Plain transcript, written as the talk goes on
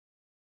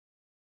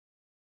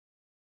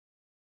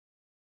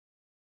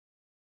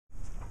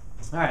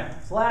All right,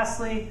 so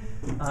lastly,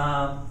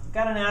 got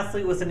an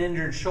athlete with an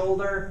injured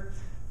shoulder.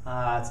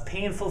 It's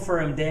painful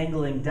for him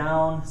dangling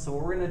down, so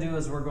what we're going to do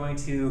is we're going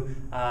to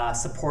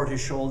support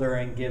his shoulder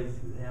and give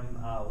him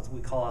what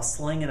we call a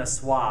sling and a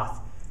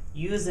swath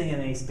using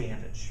an ace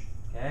bandage.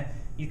 Okay,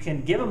 you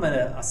can give him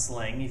a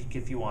sling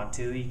if you want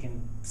to. You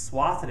can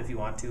swath it if you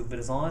want to, but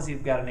as long as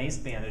you've got an ace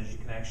bandage, you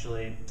can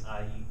actually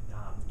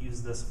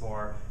use this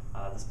for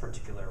this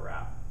particular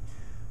wrap.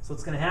 So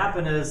what's going to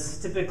happen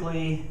is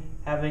typically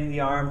having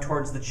the arm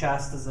towards the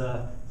chest is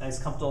a nice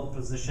comfortable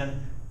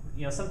position.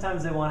 You know,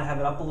 sometimes they want to have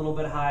it up a little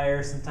bit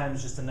higher.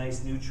 Sometimes just a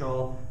nice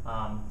neutral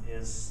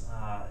is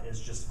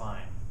just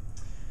fine.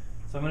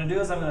 So what I'm going to do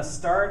is I'm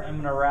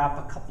going to wrap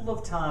a couple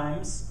of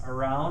times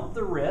around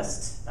the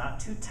wrist, not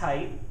too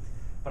tight,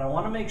 but I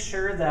want to make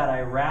sure that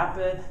I wrap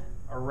it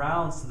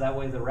around so that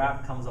way the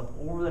wrap comes up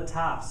over the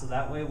top. So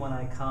that way when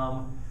I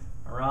come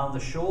around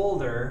the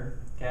shoulder,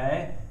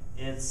 okay,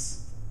 it's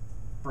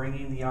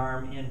bringing the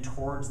arm in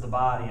towards the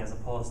body as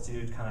opposed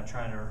to kind of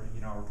trying to,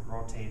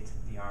 rotate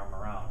the arm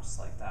around just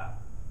like that.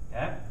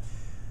 Okay.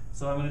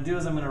 So what I'm going to do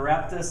is I'm going to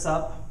wrap this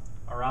up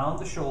around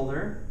the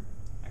shoulder.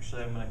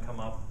 Actually, I'm going to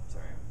come up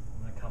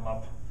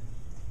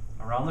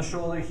around the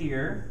shoulder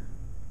here.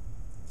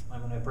 I'm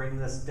going to bring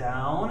this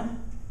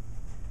down.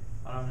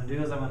 What I'm going to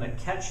do is I'm going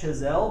to catch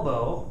his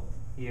elbow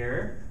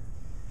here,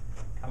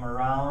 come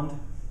around,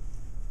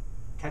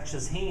 catch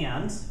his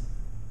hand,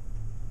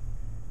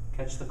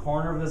 catch the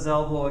corner of his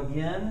elbow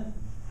again,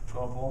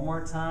 go up one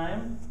more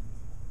time,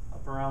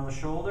 up around the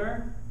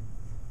shoulder.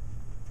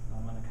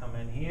 I'm going to come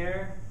in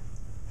here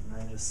and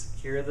then just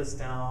secure this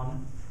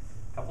down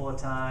a couple of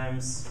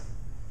times,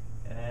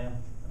 okay,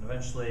 and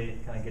eventually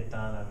kind of get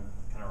done and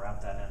kind of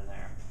wrap that in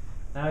there.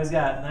 Now he's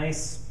got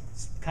nice,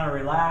 kind of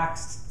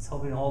relaxed. He's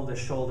hoping to hold the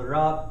shoulder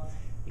up.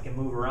 He can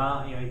move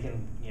around. He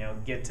can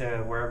get to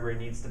wherever he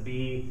needs to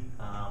be,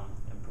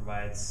 and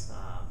provides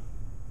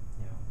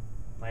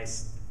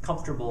nice,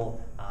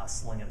 comfortable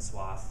sling and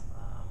swath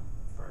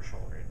for a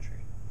shoulder injury.